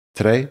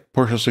Today,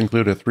 Porsches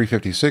include a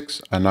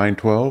 356, a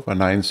 912, a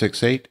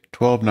 968,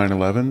 12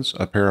 911s,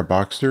 a pair of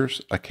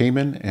Boxsters, a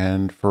Cayman,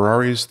 and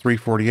Ferraris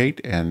 348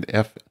 and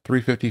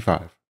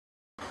F355.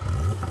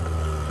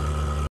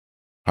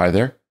 Hi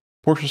there.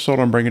 Porsche Sold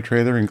on Bring a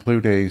Trailer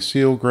include a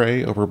seal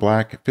gray over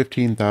black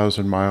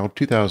 15,000 mile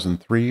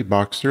 2003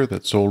 Boxster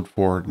that sold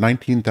for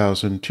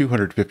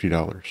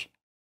 $19,250.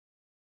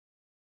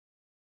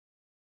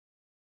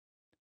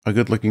 A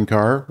good-looking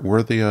car,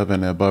 worthy of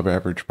an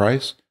above-average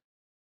price,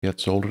 yet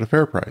sold at a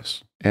fair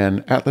price.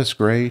 An Atlas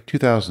Gray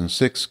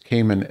 2006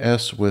 Cayman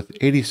S with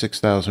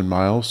 86,000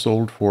 miles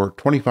sold for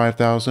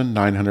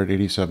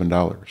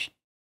 $25,987.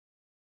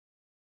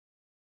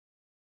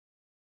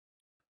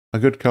 A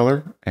good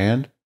color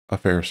and a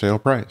fair sale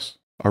price.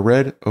 A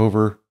red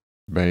over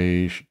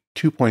beige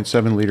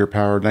 2.7-liter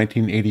power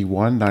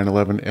 1981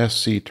 911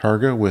 SC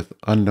Targa with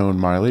unknown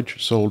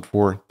mileage sold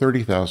for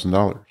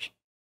 $30,000.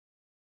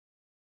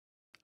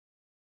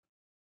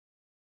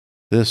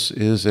 This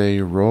is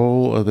a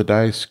roll of the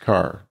dice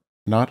car.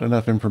 Not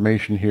enough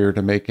information here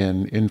to make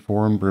an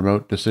informed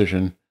remote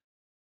decision,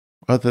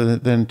 other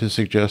than to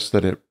suggest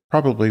that it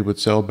probably would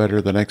sell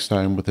better the next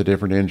time with a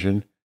different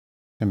engine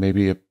and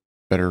maybe a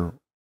better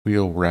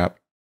wheel wrap,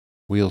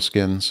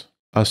 Wheelskins.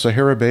 A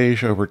Sahara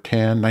beige over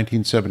tan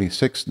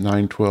 1976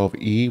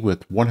 912E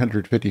with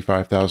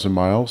 155,000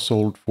 miles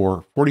sold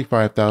for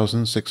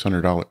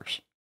 $45,600.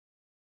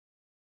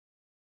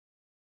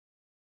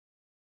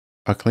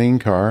 A clean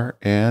car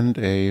and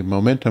a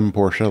momentum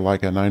Porsche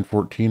like a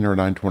 914 or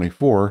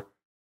 924,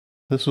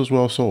 this was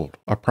well sold.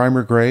 A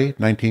primer gray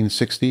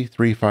 1960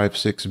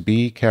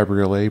 356B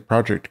Cabriolet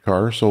Project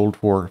car sold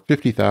for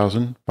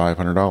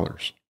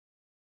 $50,500.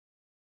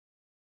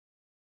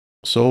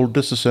 Sold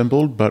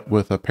disassembled, but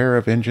with a pair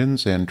of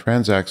engines and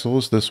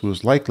transaxles, this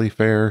was likely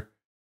fair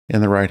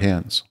in the right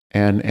hands.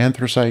 An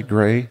anthracite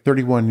gray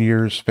 31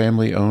 years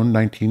family-owned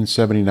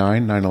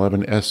 1979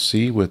 911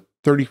 SC with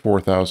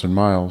 34,000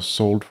 miles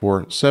sold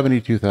for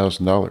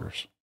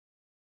 $72,000.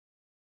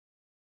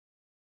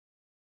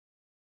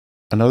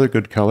 Another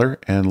good color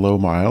and low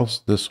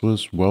miles, this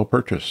was well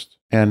purchased.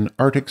 An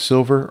Arctic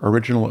Silver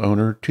original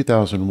owner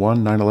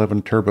 2001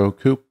 911 Turbo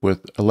Coupe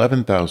with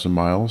 11,000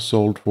 miles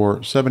sold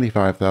for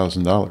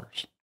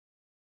 $75,000.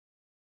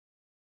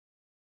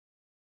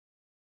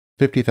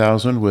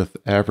 $50,000 with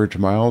average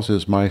miles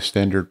is my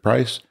standard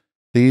price.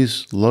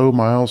 These low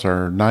miles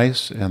are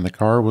nice and the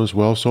car was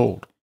well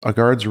sold. A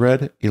Guards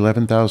Red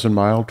 11,000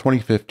 mile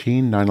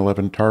 2015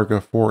 911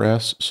 Targa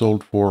 4S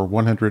sold for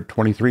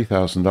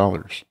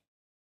 $123,000.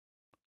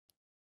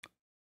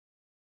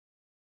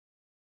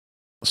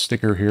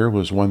 Sticker here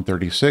was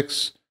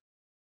 $136.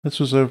 This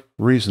was a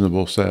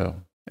reasonable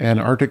sale. An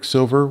Arctic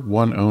Silver,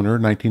 one owner,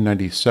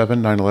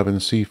 1997 911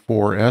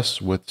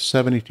 C4S with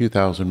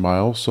 72,000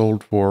 miles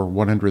sold for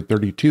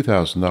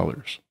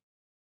 $132,000.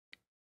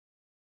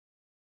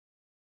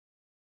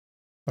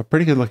 A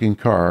pretty good looking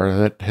car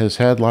that has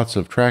had lots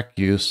of track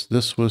use,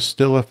 this was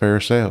still a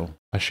fair sale.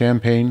 A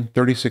Champagne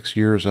 36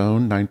 years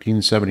owned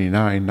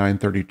 1979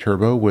 930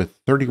 Turbo with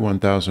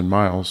 31,000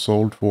 miles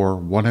sold for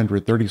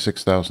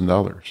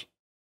 $136,000.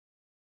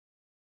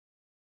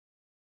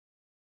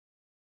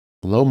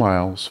 Low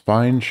miles,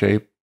 fine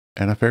shape,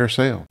 and a fair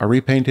sale. A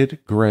repainted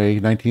gray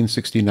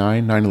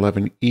 1969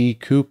 911E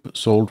Coupe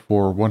sold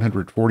for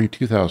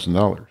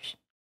 $142,000.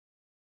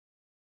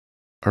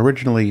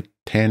 Originally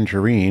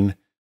tangerine,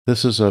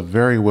 this is a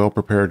very well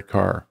prepared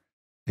car.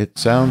 It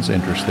sounds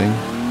interesting,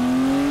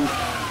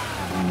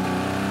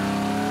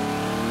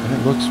 and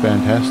it looks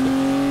fantastic.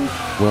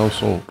 Well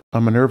sold. A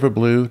Minerva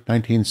Blue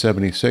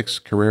 1976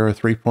 Carrera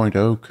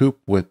 3.0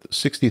 Coupe with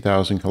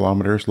 60,000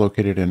 kilometers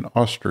located in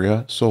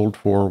Austria sold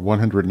for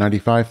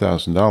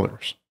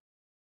 $195,000.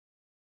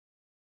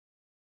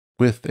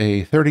 With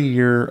a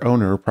 30-year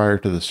owner prior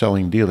to the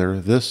selling dealer,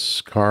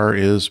 this car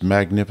is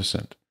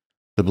magnificent.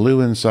 The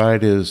blue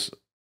inside is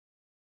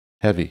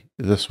heavy.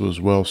 This was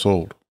well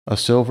sold. A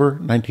silver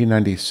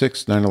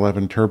 1996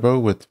 911 Turbo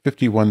with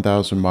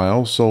 51,000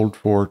 miles sold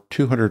for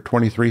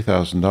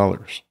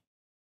 $223,000.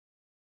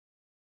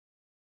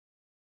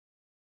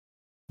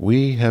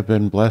 We have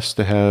been blessed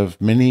to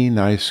have many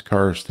nice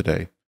cars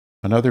today.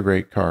 Another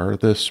great car,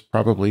 this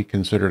probably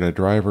considered a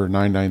driver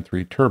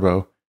 993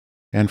 Turbo,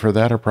 and for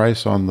that a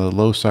price on the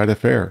low side of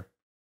fair.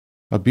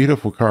 A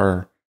beautiful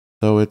car,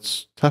 though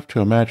it's tough to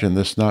imagine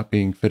this not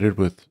being fitted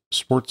with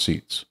sports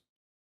seats.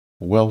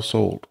 Well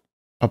sold.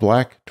 A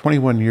black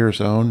 21 years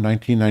owned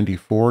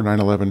 1994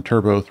 911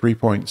 Turbo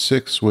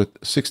 3.6 with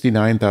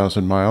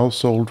 69,000 miles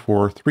sold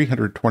for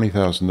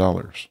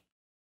 $320,000.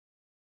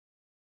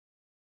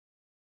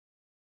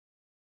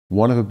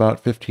 One of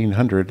about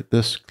 1,500,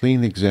 this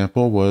clean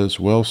example was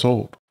well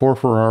sold. For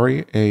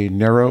Ferrari, a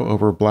narrow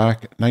over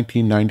black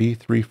 1990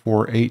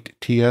 348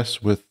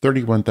 TS with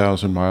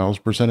 31,000 miles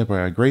presented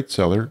by a great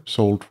seller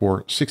sold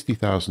for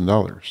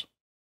 $60,000.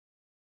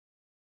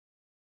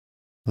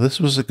 This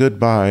was a good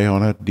buy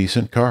on a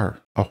decent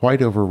car. A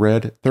white over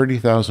red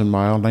 30,000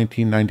 mile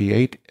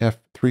 1998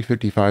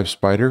 F355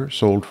 Spider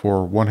sold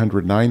for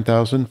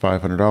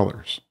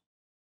 $109,500.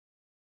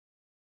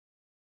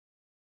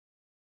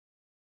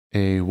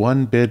 A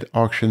one bid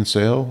auction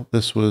sale,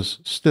 this was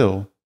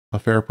still a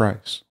fair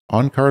price.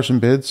 On Cars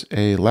and Bids,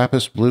 a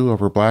lapis blue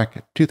over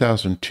black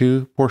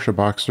 2002 Porsche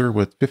Boxster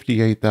with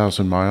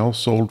 58,000 miles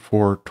sold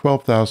for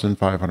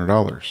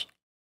 $12,500.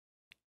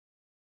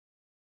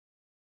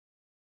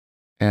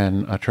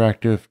 An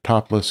attractive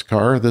topless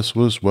car, this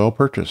was well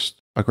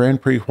purchased. A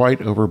Grand Prix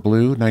white over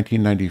blue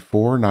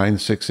 1994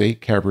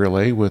 968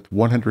 Cabriolet with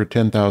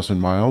 110,000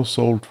 miles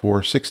sold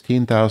for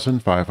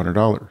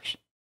 $16,500.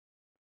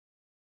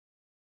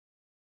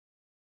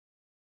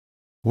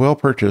 Well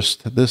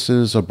purchased, this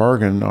is a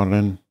bargain on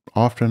an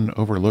often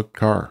overlooked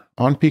car.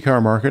 On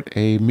PCarMarket,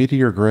 a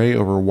Meteor Gray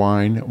over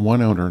wine,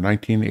 one owner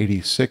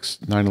 1986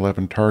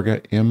 911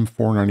 Targa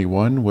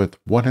M491 with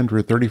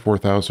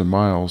 134,000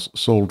 miles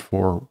sold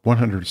for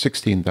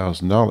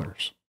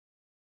 $116,000.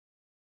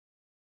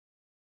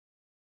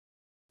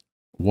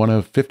 One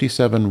of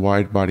 57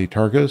 wide-body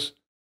Targas,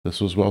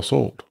 this was well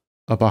sold.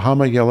 A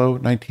Bahama Yellow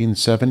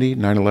 1970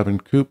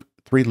 911 Coupe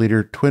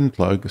 3-liter twin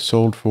plug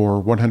sold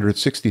for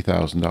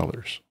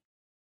 $160,000.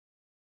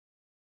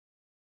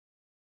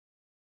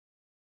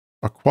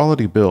 A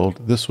quality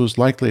build, this was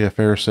likely a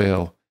fair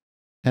sale,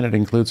 and it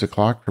includes a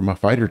clock from a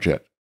fighter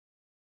jet.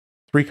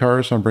 3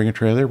 cars on Bring a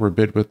Trailer were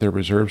bid with their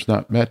reserves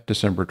not met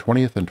December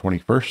 20th and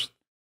 21st.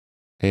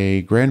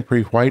 A Grand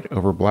Prix white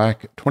over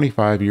black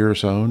 25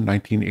 years owned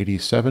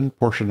 1987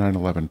 Porsche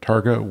 911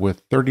 Targa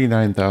with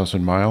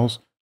 39,000 miles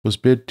was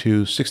bid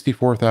to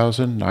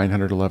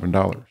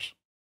 $64,911.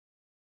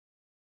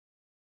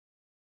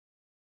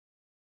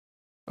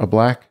 A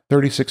black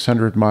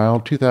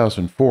 3,600-mile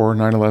 2004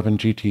 911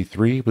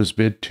 GT3 was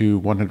bid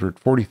to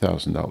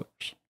 $140,000.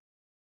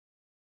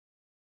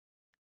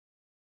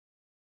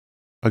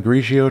 A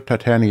Grigio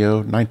Titanio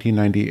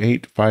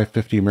 1998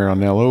 550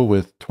 Maranello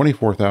with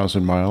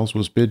 24,000 miles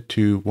was bid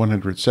to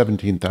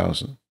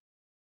 $117,000.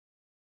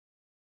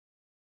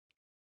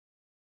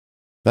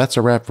 That's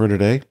a wrap for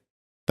today.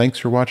 Thanks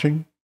for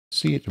watching.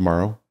 See you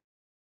tomorrow.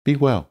 Be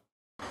well.